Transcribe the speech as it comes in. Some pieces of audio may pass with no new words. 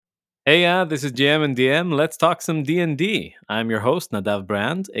Hey, this is GM and DM. Let's talk some D&D. I'm your host, Nadav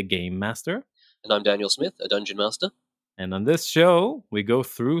Brand, a game master. And I'm Daniel Smith, a dungeon master. And on this show, we go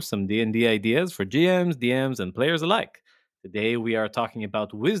through some D&D ideas for GMs, DMs, and players alike. Today, we are talking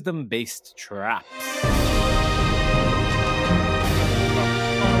about wisdom-based traps.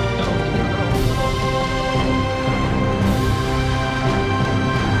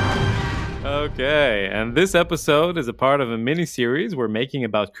 Okay, and this episode is a part of a mini-series we're making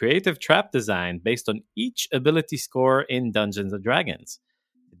about creative trap design based on each ability score in Dungeons & Dragons.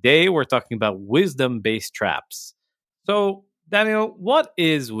 Today, we're talking about wisdom-based traps. So, Daniel, what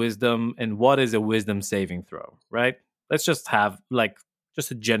is wisdom and what is a wisdom saving throw, right? Let's just have,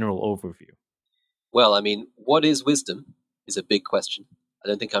 just a general overview. Well, I mean, what is wisdom is a big question. I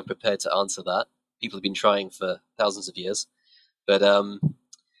don't think I'm prepared to answer that. People have been trying for thousands of years. But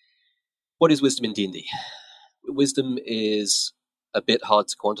what is wisdom in D&D? Wisdom is a bit hard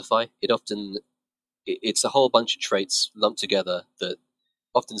to quantify. It's a whole bunch of traits lumped together that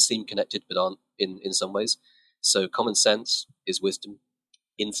often seem connected but aren't in some ways. So common sense is wisdom,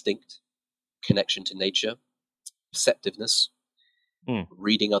 instinct, connection to nature, perceptiveness,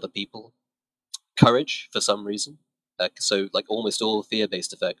 reading other people, courage for some reason. So like almost all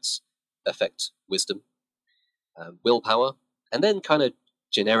fear-based effects affect wisdom, willpower, and then kind of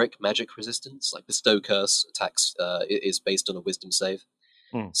generic magic resistance, like bestow curse attacks is based on a wisdom save.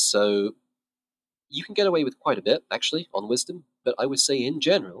 So you can get away with quite a bit, actually, on wisdom, but I would say in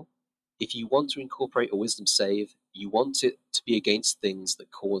general, if you want to incorporate a wisdom save, you want it to be against things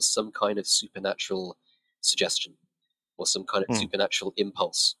that cause some kind of supernatural suggestion or some kind of supernatural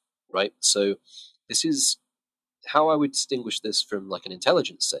impulse, right? So this is how I would distinguish this from like an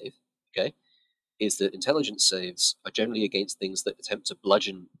intelligence save, okay? Is that intelligence saves are generally against things that attempt to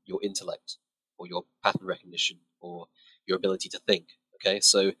bludgeon your intellect or your pattern recognition or your ability to think, okay?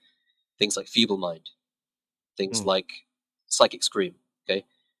 So things like feeble mind, things like psychic scream, okay?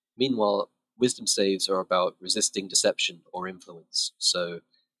 Meanwhile, wisdom saves are about resisting deception or influence. So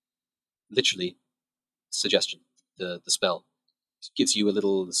literally, suggestion, the spell gives you a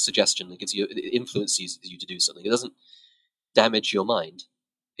little suggestion, it influences you to do something. It doesn't damage your mind,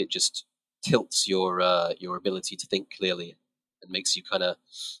 it just tilts your ability to think clearly and makes you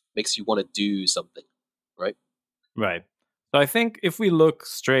want to do something, right? Right. So I think if we look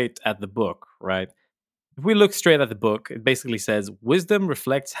straight at the book, right? If we look straight at the book, it basically says wisdom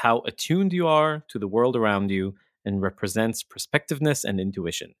reflects how attuned you are to the world around you and represents perspectiveness and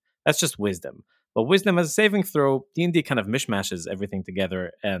intuition. That's just wisdom. But wisdom as a saving throw, D&D kind of mishmashes everything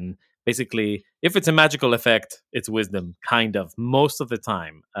together. And basically, if it's a magical effect, it's wisdom, kind of, most of the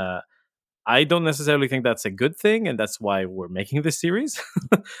time. I don't necessarily think that's a good thing, and that's why we're making this series.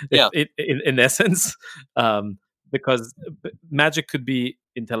 Yeah. In essence, because magic could be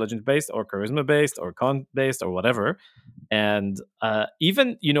intelligence based or charisma based or con based or whatever, and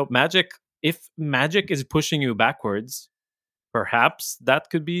even magic. If magic is pushing you backwards, perhaps that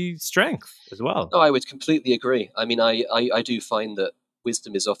could be strength as well. No, I would completely agree. I mean, I do find that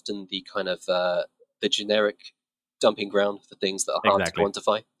wisdom is often the kind of the generic dumping ground for things that are hard to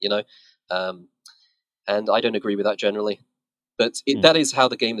quantify, and I don't agree with that generally. But that is how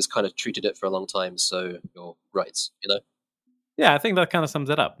the game has kind of treated it for a long time, so you're right, Yeah, I think that kind of sums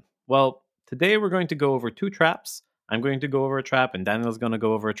it up. Well, today we're going to go over two traps. I'm going to go over a trap, and Daniel's going to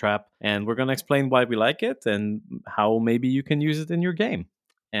go over a trap, and we're going to explain why we like it and how maybe you can use it in your game.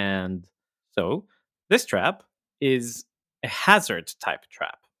 And so, this trap is a hazard type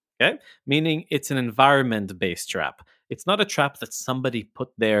trap, okay? Meaning it's an environment-based trap. It's not a trap that somebody put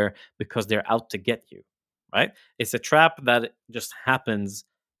there because they're out to get you, right? It's a trap that just happens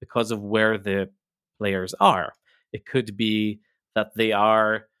because of where the players are. It could be that they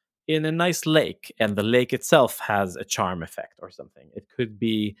are in a nice lake and the lake itself has a charm effect or something. It could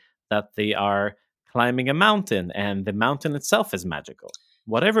be that they are climbing a mountain and the mountain itself is magical.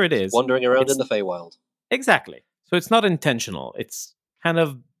 Whatever it is. Wandering around in the Feywild. Exactly. So it's not intentional. It's kind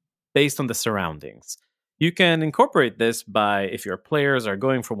of based on the surroundings. You can incorporate this by, if your players are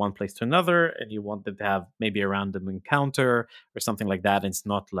going from one place to another and you want them to have maybe a random encounter or something like that, and it's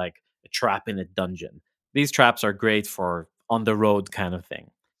not like a trap in a dungeon. These traps are great for on the road kind of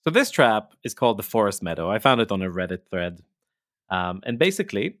thing. So this trap is called the Forest Meadow. I found it on a Reddit thread. And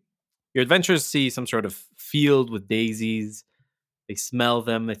basically, your adventurers see some sort of field with daisies. They smell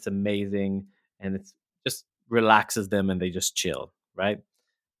them. It's amazing. And it just relaxes them and they just chill, right?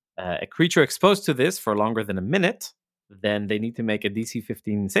 A creature exposed to this for longer than a minute, then they need to make a DC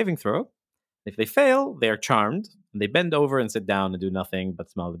 15 saving throw. If they fail, they are charmed. And they bend over and sit down and do nothing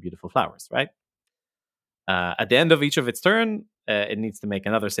but smell the beautiful flowers, right? At the end of each of its turn, it needs to make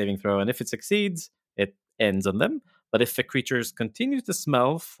another saving throw, and if it succeeds, it ends on them. But if the creatures continue to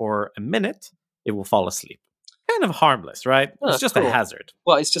smell for a minute, it will fall asleep. Kind of harmless, right? Ah, It's just cool. a hazard.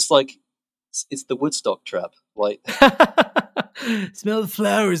 Well, it's just like it's the Woodstock trap. Like, Smell the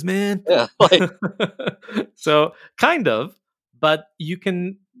flowers, man. yeah, like So kind of, but you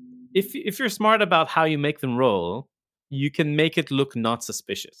can, if you're smart about how you make them roll, you can make it look not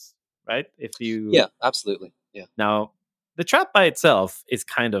suspicious, right? If you yeah, absolutely, yeah. Now, the trap by itself is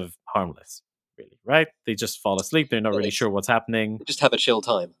kind of harmless, really, right? They just fall asleep. They're not Yeah, really sure what's happening. they just have a chill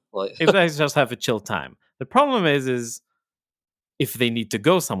time. Like, If they just have a chill time. The problem is if they need to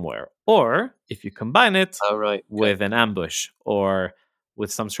go somewhere, or if you combine it all right, okay. with an ambush or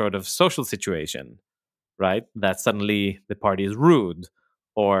with some sort of social situation, right? That suddenly the party is rude,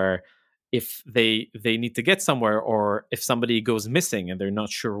 or if they need to get somewhere, or if somebody goes missing and they're not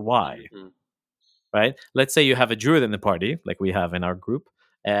sure why, Mm-hmm. right? Let's say you have a druid in the party, like we have in our group,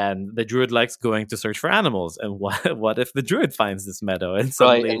 and the druid likes going to search for animals. And what if the druid finds this meadow and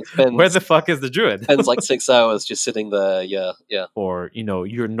suddenly, Right, and spends, where the fuck is the druid? spends like 6 hours just sitting there. Yeah, yeah. Or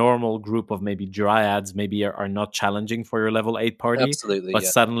your normal group of maybe dryads maybe are not challenging for your level 8 party, Absolutely, but yeah.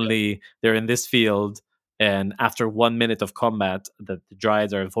 suddenly they're in this field, and after 1 minute of combat, the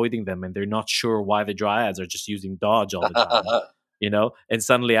dryads are avoiding them, and they're not sure why the dryads are just using dodge all the time. And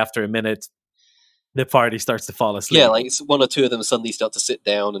suddenly after a minute, the party starts to fall asleep. Yeah, like one or two of them suddenly start to sit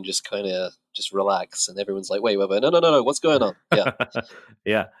down and just kind of just relax, and everyone's like, wait, no, what's going on? Yeah.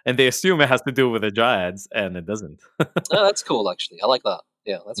 Yeah, and they assume it has to do with the dryads, and it doesn't. Oh, that's cool, actually. I like that.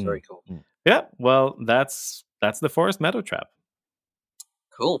 Yeah, that's very cool. Yeah, well, that's the forest meadow trap.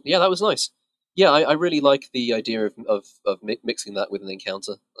 Cool. Yeah, that was nice. Yeah, I really like the idea of mixing that with an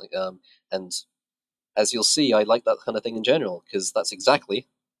encounter. Like, and as you'll see, I like that kind of thing in general, because that's exactly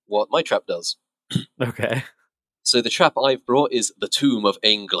what my trap does. Okay. So the trap I've brought is the Tomb of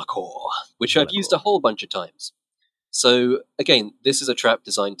Englacor, which I've used a whole bunch of times. So again, this is a trap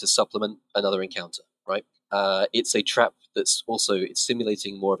designed to supplement another encounter, right? It's a trap that's also it's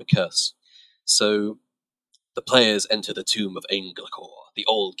simulating more of a curse. So the players enter the Tomb of Englacor, the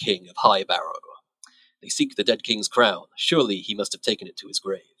old king of High Barrow. They seek the dead king's crown. Surely he must have taken it to his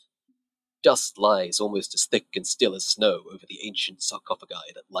grave. Dust lies almost as thick and still as snow over the ancient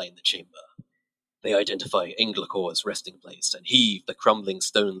sarcophagi that line the chamber. They identify Englacor's resting place and heave the crumbling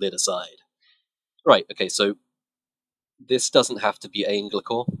stone lid aside. Right, okay, so this doesn't have to be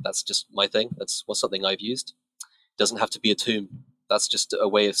Englacor. That's just my thing. That's something I've used. It doesn't have to be a tomb. That's just a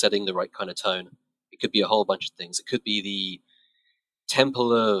way of setting the right kind of tone. It could be a whole bunch of things. It could be the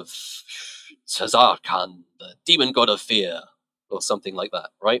Temple of Tazarkan, the demon god of fear, or something like that,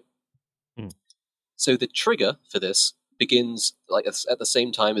 right? So the trigger for this begins like at the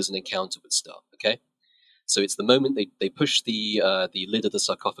same time as an encounter would start. Okay, so it's the moment they push the lid of the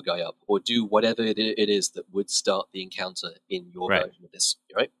sarcophagi up, or do whatever it is that would start the encounter in your version of this.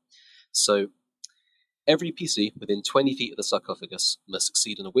 Right. So every PC within 20 feet of the sarcophagus must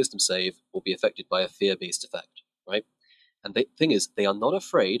succeed on a wisdom save or be affected by a fear-based effect. Right. And the thing is, they are not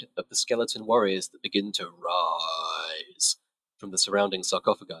afraid of the skeleton warriors that begin to rise from the surrounding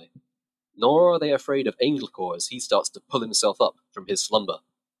sarcophagi. Nor are they afraid of Englacor as he starts to pull himself up from his slumber,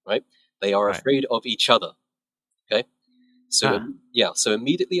 right? They are afraid of each other, okay? So, so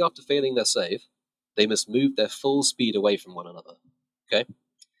immediately after failing their save, they must move their full speed away from one another, okay?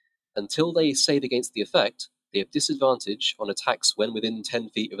 Until they save against the effect, they have disadvantage on attacks when within 10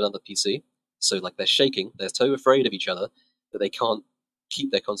 feet of another PC. So, like, they're shaking, they're so afraid of each other that they can't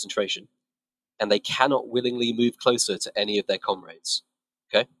keep their concentration, and they cannot willingly move closer to any of their comrades,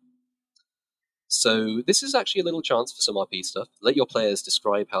 okay? So this is actually a little chance for some RP stuff. Let your players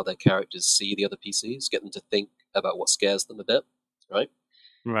describe how their characters see the other PCs, get them to think about what scares them a bit, right?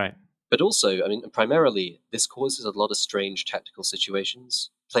 Right. But also, I mean, primarily, this causes a lot of strange tactical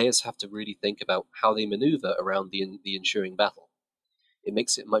situations. Players have to really think about how they maneuver around the ensuing battle. It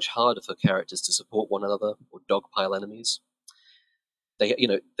makes it much harder for characters to support one another or dogpile enemies.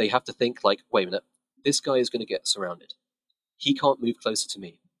 They have to think like, wait a minute, this guy is going to get surrounded. He can't move closer to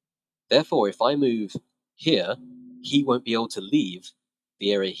me. Therefore, if I move here, he won't be able to leave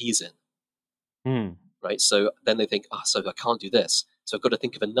the area he's in. Right? So then they think, so I can't do this. So I've got to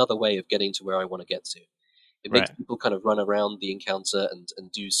think of another way of getting to where I want to get to. It makes people kind of run around the encounter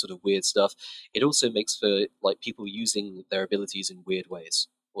and do sort of weird stuff. It also makes for like people using their abilities in weird ways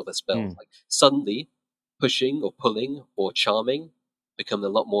or their spells. Like suddenly, pushing or pulling or charming become a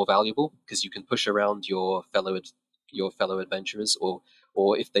lot more valuable because you can push around your fellow adventurers,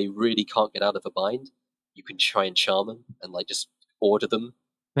 or if they really can't get out of a bind, you can try and charm them and like just order them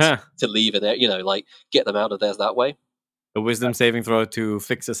to leave it there, like get them out of there that way. A wisdom saving throw to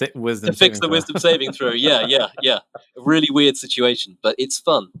fix a wisdom to fix the throw. wisdom saving throw. Yeah. A really weird situation, but it's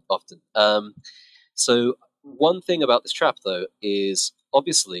fun often. So one thing about this trap, though, is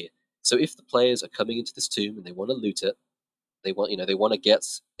obviously, so if the players are coming into this tomb and they want to loot it, they want to get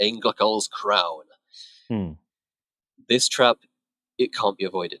Ainglakal's crown. This trap, it can't be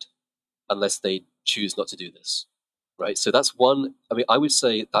avoided unless they choose not to do this. Right, so that's one. I mean, I would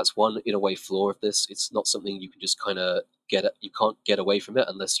say that's one in a way flaw of this. It's not something you can just kind of get. You can't get away from it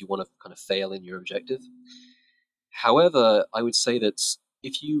unless you want to kind of fail in your objective. However, I would say that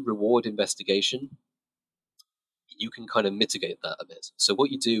if you reward investigation, you can kind of mitigate that a bit. So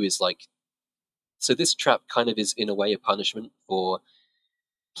what you do is so this trap kind of is in a way a punishment for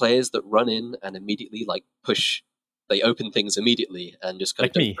players that run in and immediately push. They open things immediately and just kind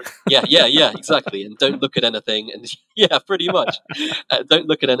of me. Yeah, exactly. And don't look at anything. And yeah, pretty much. Don't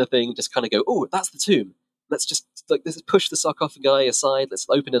look at anything. Just kind of go, oh, that's the tomb. Let's just let's push the sarcophagi aside. Let's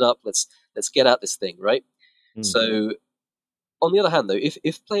open it up. Let's get at this thing, right? So, on the other hand, though,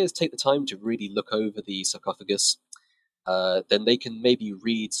 if players take the time to really look over the sarcophagus, then they can maybe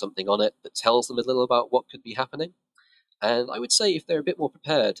read something on it that tells them a little about what could be happening. And I would say if they're a bit more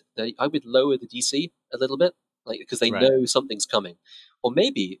prepared, I would lower the DC a little bit. Because they know something's coming. Or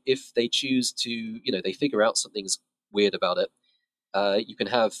maybe if they choose to, they figure out something's weird about it, you can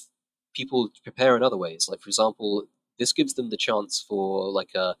have people prepare in other ways. Like, for example, this gives them the chance for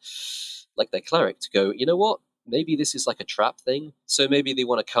their cleric to go, you know what? Maybe this is like a trap thing. So maybe they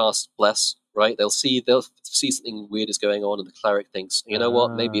want to cast Bless, right? They'll see something weird is going on and the cleric thinks, you know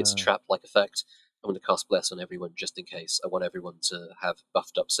what? Maybe it's a trap-like effect. I'm going to cast Bless on everyone just in case. I want everyone to have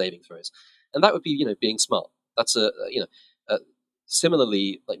buffed up saving throws. And that would be, being smart. That's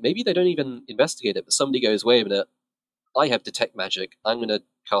similarly, maybe they don't even investigate it, but somebody goes, wait a minute, I have detect magic. I'm going to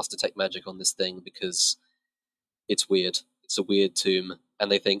cast detect magic on this thing because it's weird. It's a weird tomb.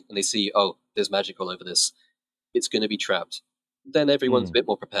 And they see, oh, there's magic all over this. It's going to be trapped. Then everyone's a bit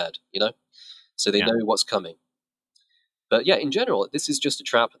more prepared, so they know what's coming. But yeah, in general, this is just a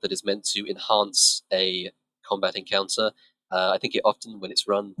trap that is meant to enhance a combat encounter. I think it often, when it's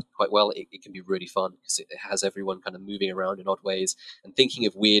run quite well, it can be really fun because it has everyone kind of moving around in odd ways and thinking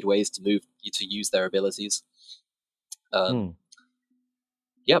of weird ways to use their abilities.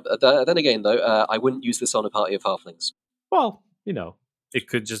 Yeah, but then again, though, I wouldn't use this on a party of halflings. Well, it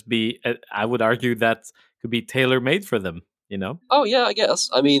could just be. I would argue that could be tailor-made for them. Oh yeah, I guess.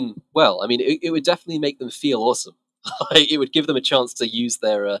 I mean, it would definitely make them feel awesome. It would give them a chance to use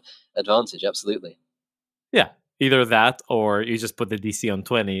their advantage. Absolutely. Yeah. Either that, or you just put the DC on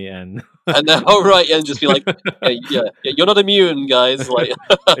 20 and and just be like, yeah, you're not immune, guys.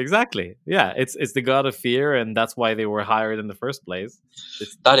 Exactly. Yeah, it's the god of fear, and that's why they were hired in the first place.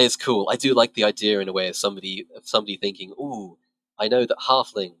 That is cool. I do like the idea in a way of somebody thinking, "Ooh, I know that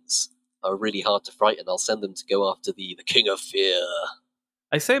halflings are really hard to frighten. I'll send them to go after the king of fear."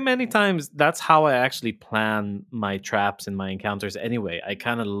 I say many times that's how I actually plan my traps and my encounters. Anyway, I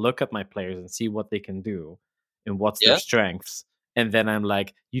kind of look at my players and see what they can do. And what's their strengths, and then I'm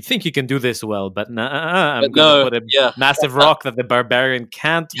like, you think you can do this well, but I'm going to put a massive rock that the barbarian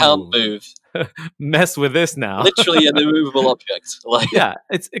can't move. Mess with this now. Literally an immovable object. Yeah,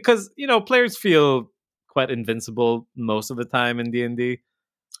 it's because players feel quite invincible most of the time in D&D,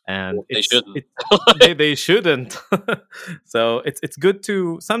 and they shouldn't. They shouldn't. So it's good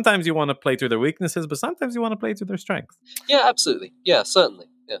to sometimes you want to play to their weaknesses, but sometimes you want to play to their strengths. Yeah, absolutely. Yeah, certainly.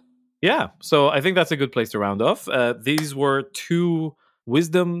 Yeah, so I think that's a good place to round off. These were 2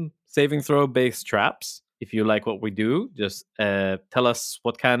 wisdom saving throw based traps. If you like what we do, just tell us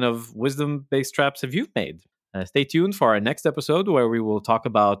what kind of wisdom based traps have you made. Stay tuned for our next episode where we will talk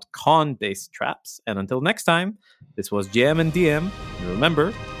about con based traps. And until next time, this was GM and DM. And remember,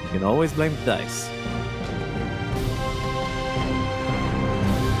 you can always blame the dice.